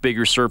a much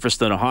bigger surface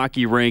than a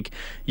hockey rink.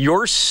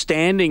 You're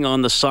standing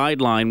on the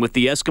sideline with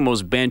the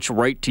Eskimos bench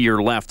right to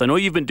your left. I know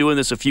you've been doing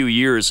this a few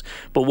years,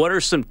 but what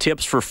are some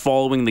tips for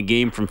following the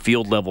game from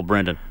field level,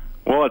 Brendan?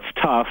 Well, it's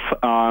tough.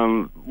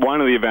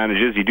 One of the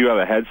advantages, you do have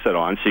a headset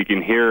on, so you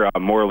can hear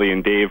Morley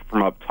and Dave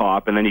from up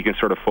top, and then you can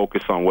sort of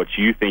focus on what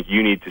you think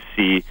you need to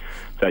see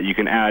that you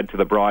can add to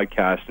the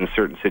broadcast in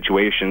certain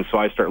situations. So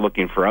I start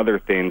looking for other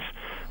things,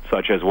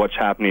 such as what's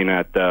happening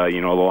at the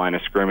line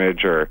of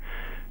scrimmage, or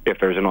if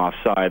there's an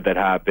offside that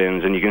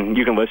happens, and you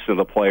can listen to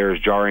the players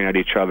jarring at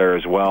each other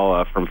as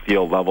well from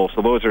field level.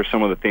 So those are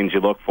some of the things you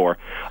look for.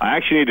 I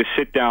actually need to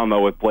sit down,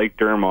 though, with Blake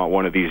Dermott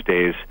one of these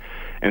days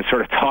and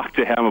sort of talk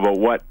to him about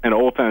what an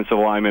offensive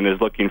lineman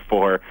is looking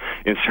for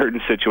in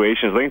certain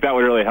situations. I think that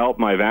would really help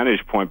my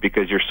vantage point,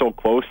 because you're so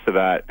close to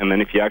that, and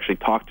then if you actually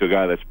talk to a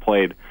guy that's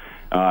played,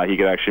 he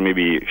could actually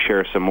maybe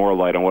share some more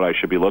light on what I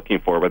should be looking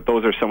for. But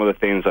those are some of the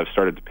things I've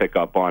started to pick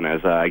up on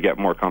as I get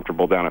more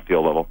comfortable down at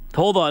field level.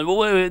 Hold on.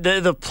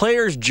 The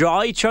players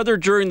jaw each other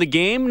during the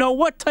game? No,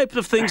 what type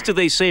of things do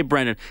they say,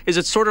 Brendan? Is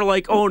it sort of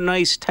like, oh,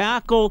 nice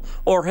tackle,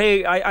 or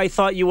hey, I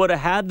thought you would have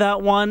had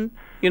that one?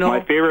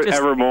 My favorite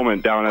ever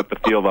moment down at the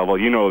field level,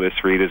 this,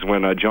 Reed, is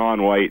when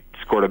John White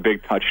scored a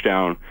big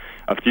touchdown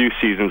a few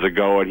seasons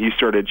ago, and he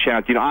started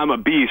chanting, I'm a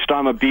beast,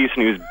 and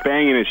he was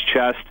banging his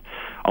chest.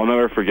 I'll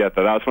never forget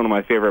that. That was one of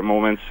my favorite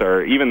moments.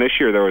 Or even this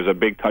year, there was a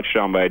big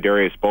touchdown by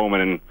Darius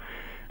Bowman, and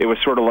it was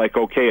sort of like,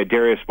 okay,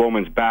 Darius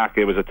Bowman's back.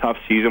 It was a tough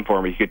season for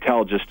him. You could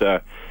tell just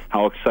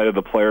how excited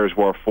the players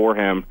were for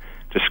him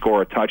to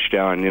score a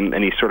touchdown,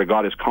 and he sort of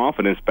got his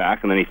confidence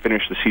back, and then he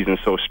finished the season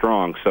so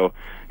strong. So,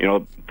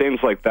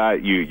 things like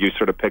that you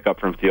sort of pick up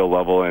from field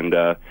level, and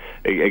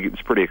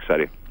it's pretty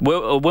exciting.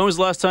 When was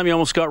the last time you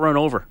almost got run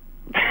over?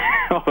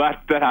 Well,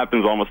 that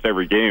happens almost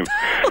every game,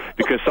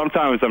 because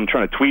sometimes I'm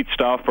trying to tweet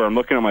stuff, or I'm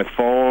looking at my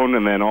phone,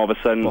 and then all of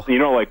a sudden,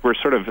 we're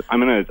sort of,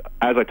 as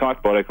I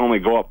talked about, I can only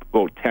go up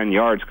about 10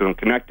 yards because I'm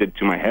connected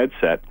to my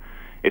headset.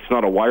 It's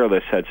not a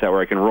wireless headset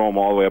where I can roam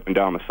all the way up and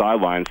down the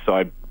sidelines, so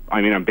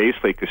I'm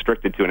basically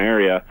constricted to an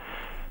area.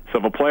 So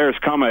if a player's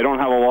come, I don't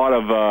have a lot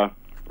of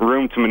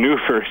room to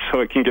maneuver,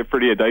 so it can get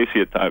pretty dicey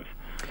at times.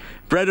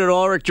 Brendan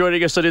Ulrich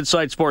joining us on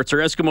Inside Sports, our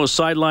Eskimos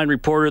sideline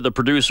reporter, the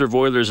producer of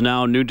Oilers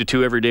Now, noon to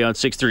 2 every day on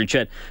 630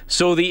 CHED.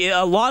 So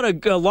a lot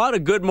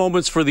of good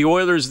moments for the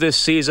Oilers this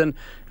season.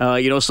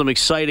 Some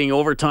exciting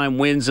overtime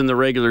wins in the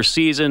regular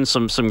season,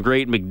 some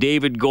great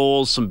McDavid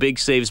goals, some big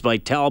saves by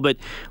Talbot.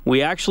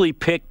 We actually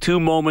picked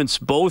two moments,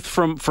 both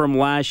from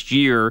last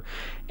year.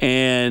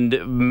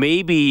 And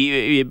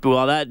maybe,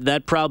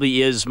 that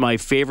probably is my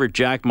favorite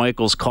Jack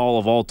Michaels call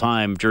of all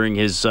time during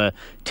his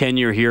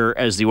tenure here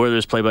as the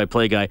Oilers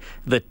play-by-play guy.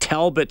 The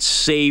Talbot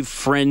save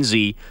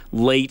frenzy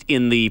late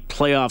in the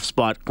playoff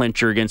spot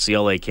clincher against the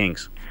LA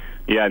Kings.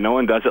 Yeah, no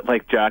one does it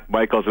like Jack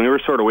Michaels. And we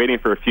were sort of waiting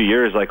for a few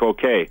years, like,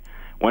 okay,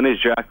 when is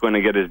Jack going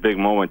to get his big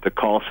moment to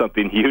call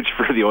something huge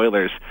for the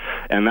Oilers?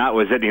 And that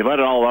was it. He let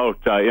it all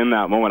out in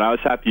that moment. I was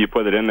happy you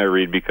put it in there,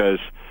 Reed, because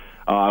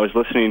I was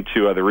listening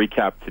to the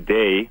recap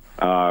today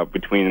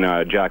between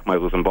Jack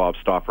Michaels and Bob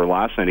Stauffer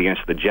last night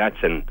against the Jets,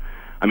 and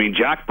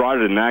Jack brought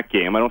it in that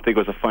game. I don't think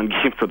it was a fun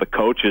game for the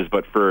coaches,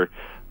 but for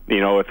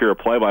if you're a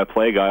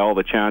play-by-play guy, all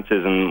the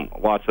chances and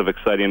lots of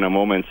exciting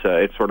moments.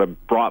 It sort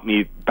of brought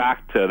me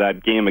back to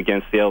that game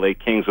against the LA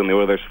Kings when the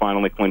Oilers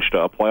finally clinched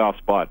a playoff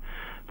spot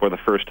for the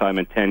first time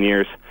in 10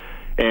 years.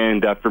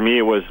 And for me,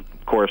 it was,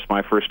 of course,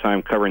 my first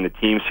time covering the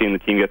team, seeing the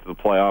team get to the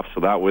playoffs,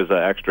 so that was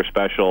extra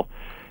special.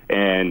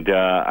 And,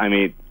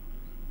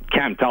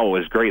 Cam Talbot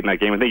was great in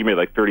that game. I think he made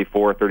like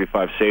 34,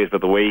 35 saves,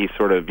 but the way he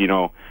sort of,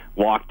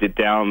 locked it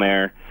down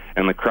there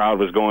and the crowd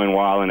was going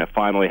wild, and it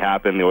finally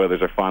happened. The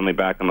Oilers are finally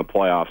back in the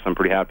playoffs. I'm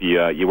pretty happy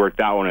you worked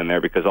that one in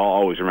there because I'll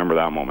always remember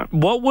that moment.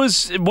 What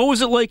was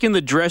it like in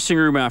the dressing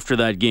room after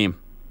that game?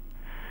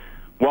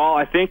 Well,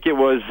 I think it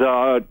was,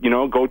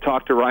 go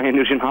talk to Ryan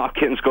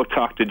Nugent-Hopkins, go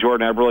talk to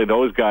Jordan Eberle,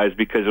 those guys,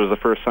 because it was the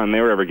first time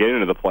they were ever getting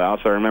into the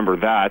playoffs. I remember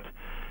that.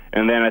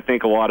 And then I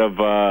think a lot of,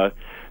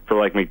 for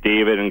like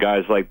McDavid and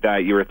guys like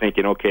that, you were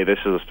thinking, okay, this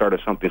is the start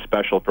of something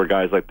special for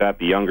guys like that,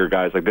 the younger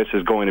guys. Like, this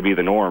is going to be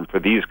the norm for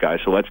these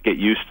guys, so let's get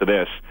used to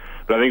this.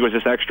 But I think it was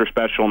just extra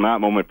special in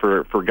that moment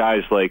for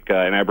guys like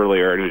an Eberle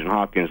or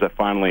Nugent-Hopkins that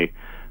finally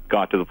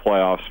got to the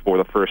playoffs for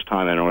the first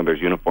time in an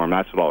Oilers uniform.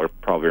 That's what I'll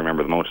probably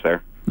remember the most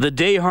there. The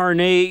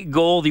Desharnais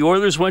goal, the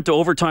Oilers went to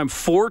overtime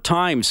 4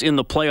 times in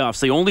the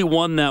playoffs. They only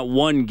won that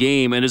one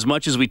game, and as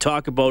much as we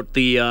talk about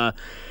the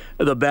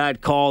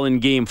bad call in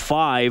Game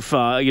 5,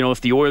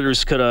 if the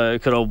Oilers could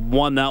have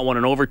won that one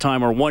in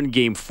overtime or won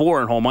Game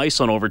 4 in home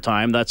ice on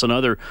overtime, that's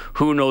another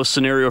who-knows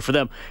scenario for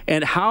them.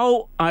 And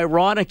how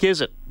ironic is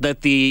it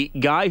that the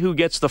guy who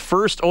gets the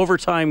first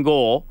overtime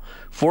goal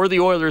for the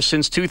Oilers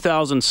since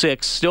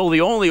 2006, still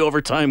the only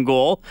overtime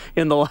goal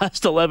in the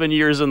last 11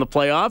 years in the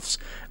playoffs,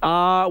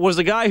 was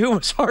the guy who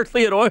was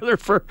hardly an Oiler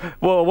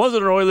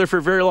wasn't an Oiler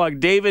for very long.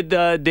 David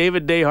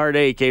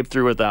Desharnais came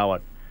through with that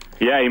one.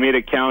 Yeah, he made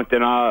it count,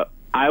 and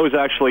I was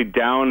actually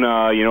down,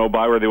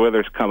 by where the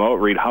Oilers come out,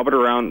 Reed, hovered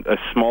around a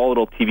small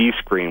little TV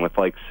screen with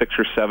like 6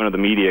 or 7 of the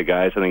media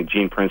guys. I think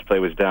Gene Prince-Play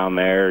was down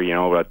there,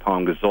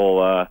 Tom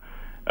Gazzola,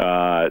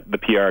 the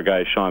PR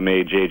guys, Sean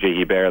May, JJ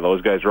Hebert,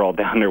 those guys were all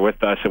down there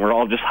with us, and we're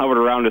all just hovered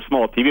around a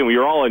small TV, and we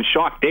were all in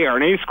shock.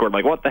 Desharnais scored,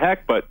 like, what the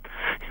heck? But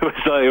it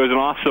was an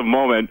awesome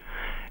moment.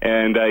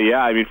 And,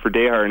 for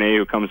Desharnais,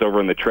 who comes over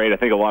in the trade, I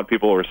think a lot of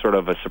people were sort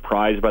of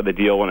surprised by the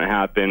deal when it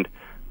happened.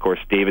 Of course,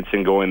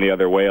 Davidson going the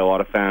other way. A lot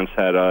of fans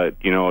had,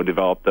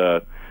 developed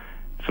a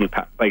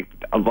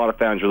lot of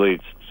fans really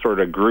sort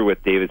of grew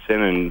with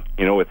Davidson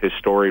and, with his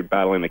story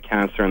battling the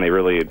cancer, and they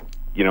really,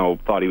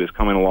 thought he was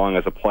coming along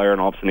as a player,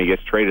 and all of a sudden he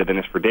gets traded. Then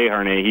it's for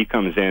Desharnais. He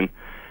comes in,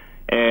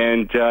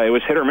 and it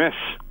was hit or miss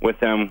with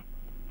him,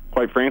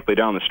 quite frankly,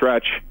 down the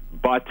stretch.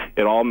 But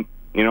it all,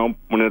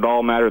 when it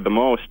all mattered the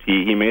most,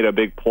 he made a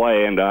big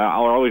play, and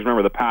I'll always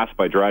remember the pass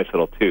by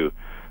Draisaitl, too.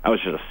 That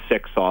was just a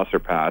sick saucer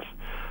pass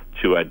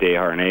to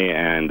Desharnais,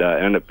 and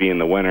ended up being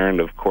the winner. And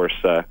of course,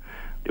 the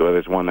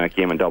Oilers won that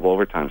game in double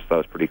overtime, so that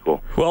was pretty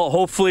cool. Well,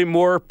 hopefully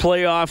more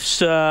playoffs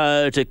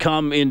to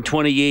come in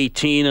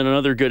 2018 and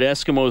another good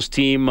Eskimos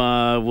team.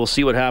 We'll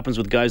see what happens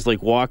with guys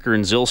like Walker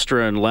and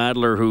Zylstra and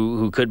Ladler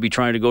who could be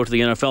trying to go to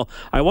the NFL.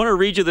 I want to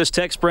read you this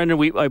text,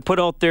 Brendan. I put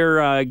out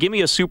there, give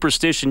me a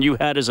superstition you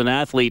had as an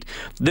athlete.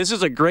 This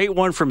is a great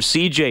one from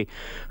CJ,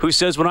 who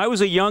says, when I was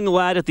a young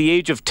lad at the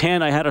age of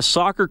 10, I had a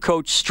soccer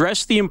coach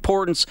stress the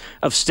importance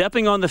of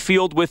stepping on the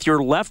field with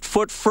your left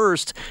foot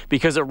first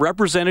because it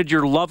represented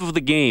your love of the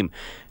game.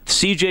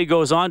 CJ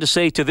goes on to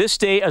say, to this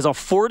day, as a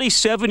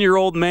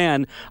 47-year-old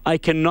man, I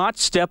cannot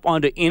step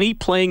onto any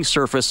playing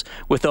surface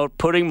without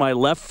putting my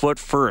left foot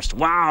first.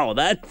 Wow,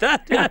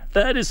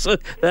 that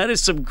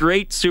is some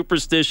great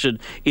superstition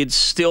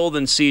instilled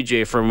in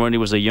CJ from when he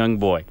was a young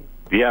boy.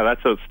 Yeah,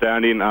 that's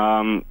outstanding.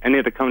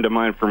 Any that come to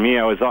mind for me,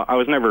 I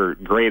was never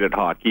great at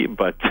hockey,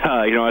 but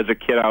as a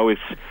kid, I always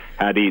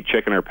had to eat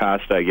chicken or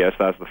pasta. I guess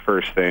that's the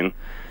first thing,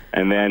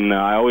 and then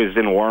I always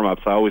in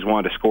warm-ups, I always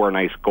wanted to score a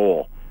nice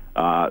goal.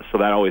 So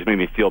that always made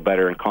me feel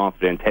better and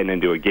confident heading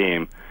into a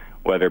game,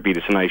 whether it be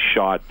just a nice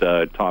shot,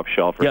 top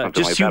shelf, or something like that.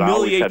 Just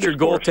humiliate your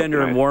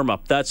goaltender in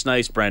warm-up. That's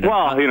nice, Brendan.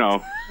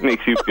 Well,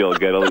 makes you feel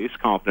good, at least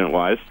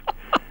confident-wise.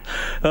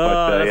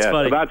 That's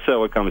funny. So that's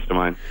what comes to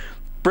mind.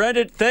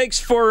 Brendan, thanks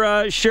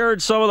for sharing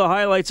some of the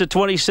highlights of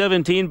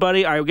 2017,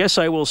 buddy. I guess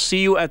I will see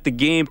you at the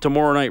game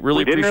tomorrow night.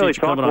 Really appreciate you coming on. We didn't really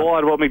talk a whole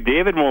lot about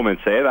McDavid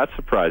moments, eh? That's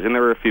surprising.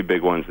 There were a few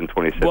big ones in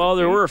 2017. Well,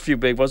 there were a few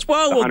big ones.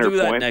 Well, we'll do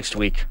that next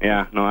week.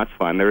 Yeah, no, that's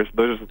fine. Those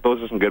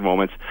are some good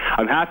moments.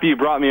 I'm happy you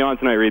brought me on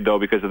tonight, Reed, though,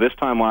 because at this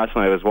time last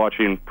night I was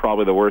watching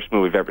probably the worst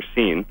movie we've ever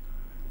seen.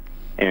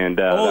 And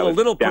the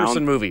Little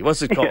Person movie.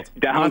 What's it called?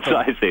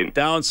 Downsizing.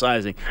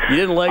 Downsizing. You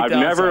didn't like Downsizing?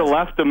 I've never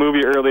left a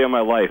movie early in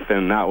my life,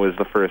 and that was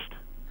the first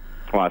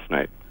last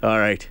night. All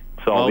right.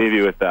 So I'll leave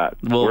you with that.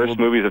 Worst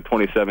movies of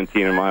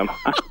 2017 in my mind.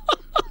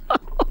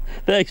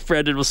 Thanks,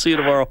 Brendan. We'll see you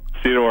tomorrow.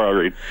 See you tomorrow,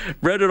 Reed.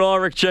 Brendan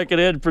Ulrich checking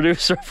in,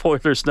 producer of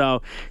Oilers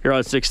Now here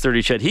on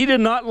 630 CHED. He did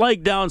not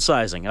like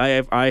Downsizing.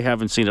 I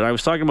haven't seen it. I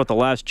was talking about The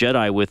Last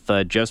Jedi with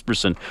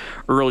Jesperson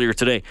earlier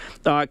today.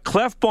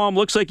 Klefbom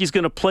looks like he's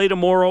going to play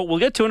tomorrow. We'll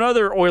get to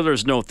another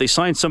Oilers note. They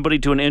signed somebody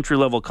to an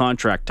entry-level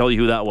contract. Tell you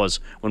who that was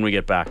when we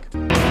get back.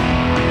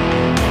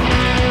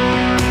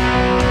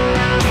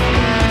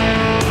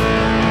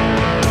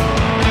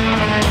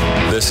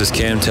 This is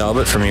Cam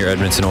Talbot from your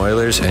Edmonton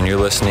Oilers, and you're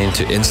listening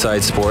to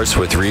Inside Sports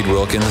with Reed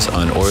Wilkins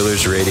on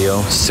Oilers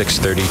Radio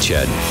 630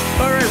 CHED.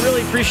 All right,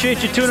 really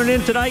appreciate you tuning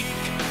in tonight.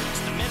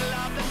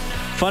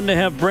 Fun to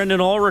have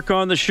Brendan Ulrich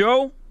on the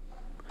show.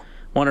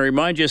 Want to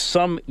remind you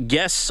some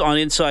guests on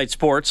Inside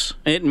Sports.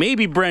 It may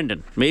be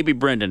Brendan.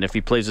 If he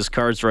plays his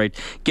cards right.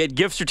 Get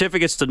gift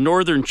certificates to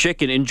Northern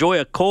Chicken. Enjoy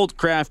a cold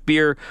craft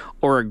beer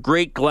or a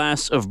great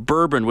glass of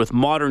bourbon with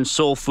modern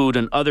soul food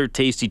and other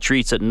tasty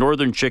treats at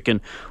Northern Chicken,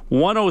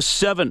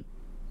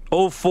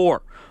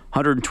 10704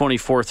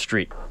 124th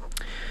Street.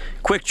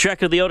 Quick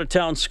check of the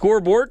out-of-town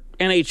scoreboard.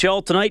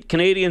 NHL tonight,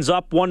 Canadians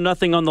up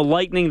 1-0 on the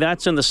Lightning.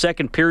 That's in the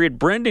second period.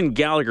 Brendan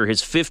Gallagher,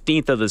 his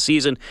 15th of the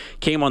season,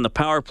 came on the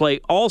power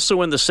play.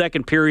 Also in the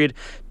second period,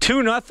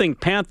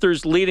 2-0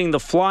 Panthers leading the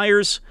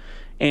Flyers,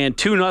 and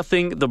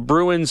 2-0 the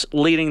Bruins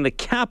leading the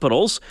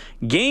Capitals.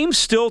 Games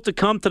still to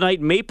come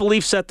tonight. Maple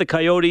Leafs at the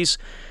Coyotes.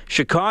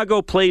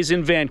 Chicago plays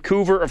in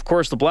Vancouver. Of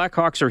course, the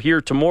Blackhawks are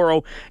here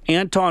tomorrow.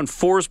 Anton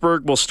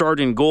Forsberg will start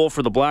in goal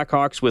for the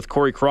Blackhawks with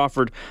Corey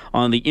Crawford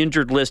on the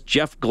injured list.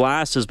 Jeff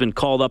Glass has been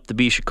called up to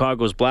be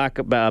Chicago's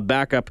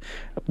backup.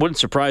 Wouldn't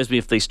surprise me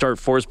if they start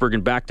Forsberg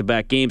in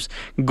back-to-back games.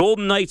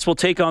 Golden Knights will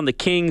take on the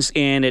Kings,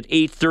 and at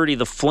 8:30,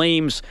 the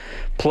Flames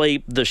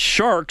play the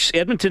Sharks.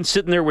 Edmonton's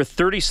sitting there with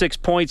 36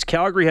 points.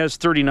 Calgary has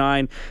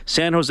 39.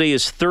 San Jose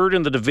is third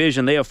in the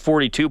division. They have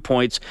 42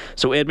 points.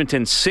 So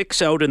Edmonton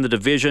 6 out in the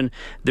division.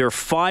 They're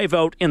 5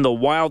 out in the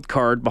wild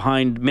card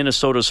behind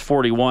Minnesota's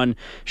 41.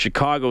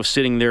 Chicago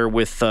sitting there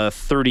with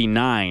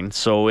 39.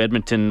 So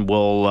Edmonton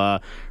will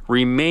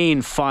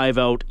remain 5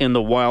 out in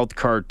the wild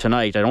card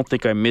tonight. I don't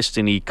think I missed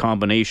any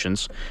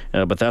combinations,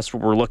 but that's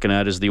what we're looking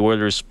at is the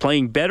Oilers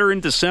playing better in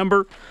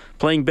December,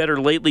 playing better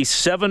lately,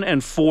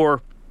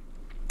 7-4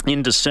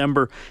 in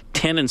December,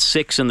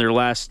 10-6 in their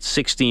last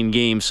 16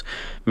 games.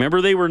 Remember,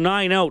 they were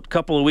 9 out a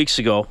couple of weeks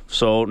ago,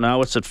 so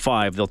now it's at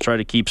 5. They'll try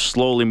to keep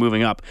slowly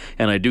moving up,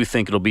 and I do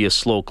think it'll be a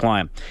slow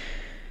climb.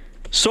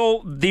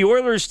 So the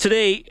Oilers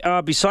today,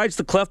 besides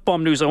the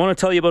Clefbaum news, I want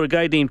to tell you about a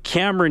guy named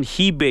Cameron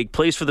Hebig,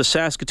 plays for the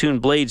Saskatoon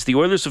Blades. The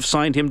Oilers have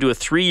signed him to a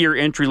 3-year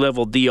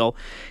entry-level deal.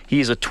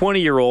 He's a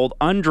 20-year-old,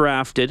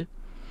 undrafted.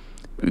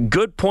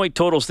 Good point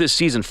totals this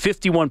season,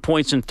 51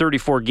 points in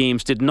 34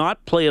 games. Did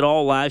not play at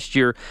all last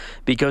year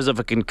because of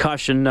a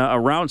concussion.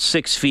 Around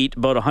 6 feet,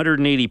 about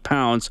 180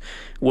 pounds.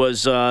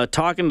 Was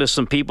talking to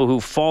some people who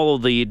follow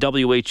the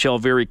WHL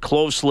very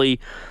closely.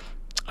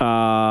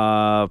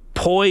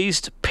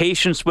 Poised,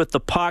 patience with the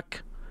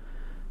puck,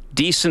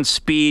 decent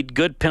speed,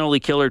 good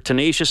penalty killer,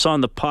 tenacious on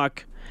the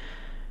puck.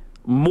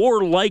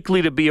 More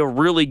likely to be a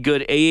really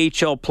good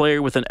AHL player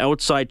with an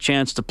outside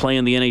chance to play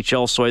in the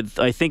NHL. So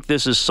I think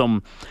this is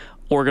some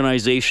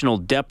organizational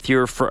depth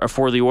here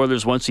for the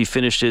Oilers once he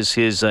finishes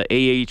his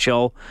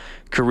AHL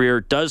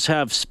career. Does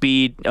have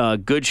speed,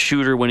 good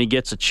shooter when he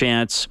gets a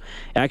chance.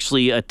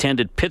 Actually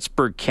attended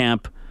Pittsburgh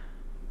camp,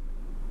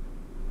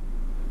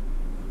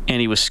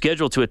 and he was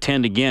scheduled to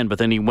attend again, but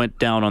then he went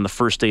down on the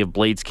first day of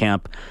Blades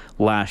camp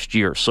last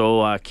year.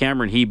 So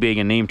Cameron Hebig,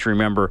 a name to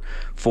remember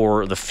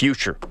for the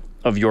future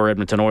of your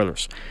Edmonton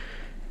Oilers.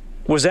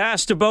 Was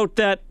asked about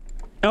that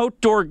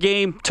outdoor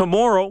game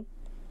tomorrow,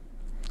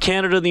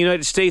 Canada and the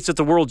United States at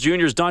the World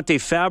Juniors. Dante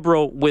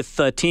Fabro with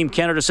Team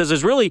Canada says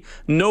there's really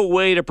no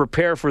way to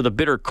prepare for the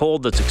bitter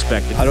cold that's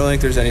expected. I don't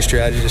think there's any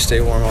strategy to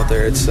stay warm out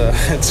there. It's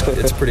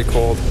pretty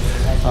cold.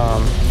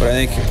 But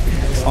I think,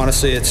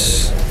 honestly,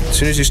 as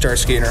soon as you start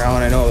skating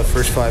around, I know the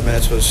first 5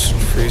 minutes was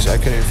freezing. I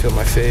couldn't even feel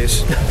my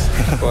face.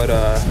 But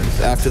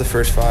after the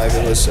first 5,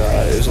 it was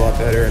a lot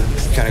better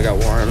and kind of got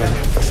warm. And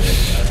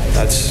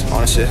that's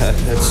honestly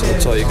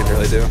that's all you can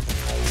really do.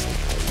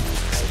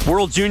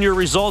 World Junior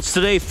results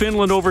today.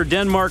 Finland over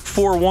Denmark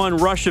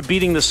 4-1. Russia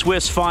beating the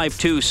Swiss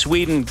 5-2.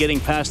 Sweden getting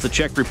past the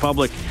Czech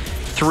Republic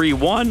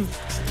 3-1.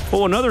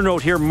 Oh, another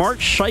note here. Mark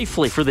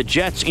Scheifele for the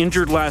Jets,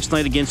 injured last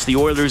night against the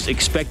Oilers,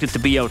 expected to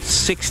be out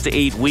 6 to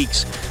 8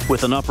 weeks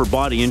with an upper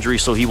body injury,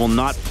 so he will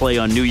not play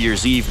on New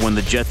Year's Eve when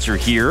the Jets are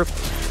here.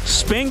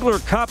 Spengler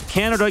Cup,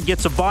 Canada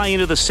gets a bye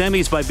into the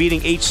semis by beating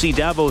HC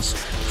Davos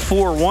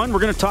 4-1. We're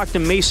going to talk to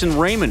Mason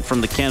Raymond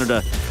from the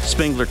Canada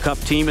Spengler Cup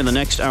team in the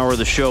next hour of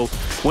the show.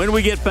 When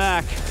we get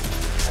back,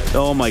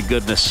 oh my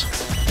goodness,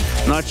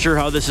 not sure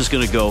how this is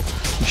going to go.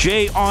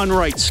 Jay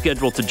Onrait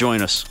scheduled to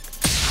join us.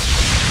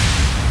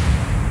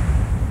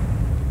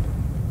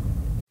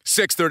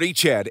 630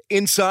 CHED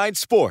Inside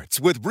Sports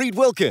with Reed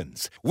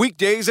Wilkins.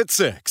 Weekdays at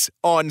 6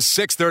 on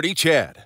 630 CHED.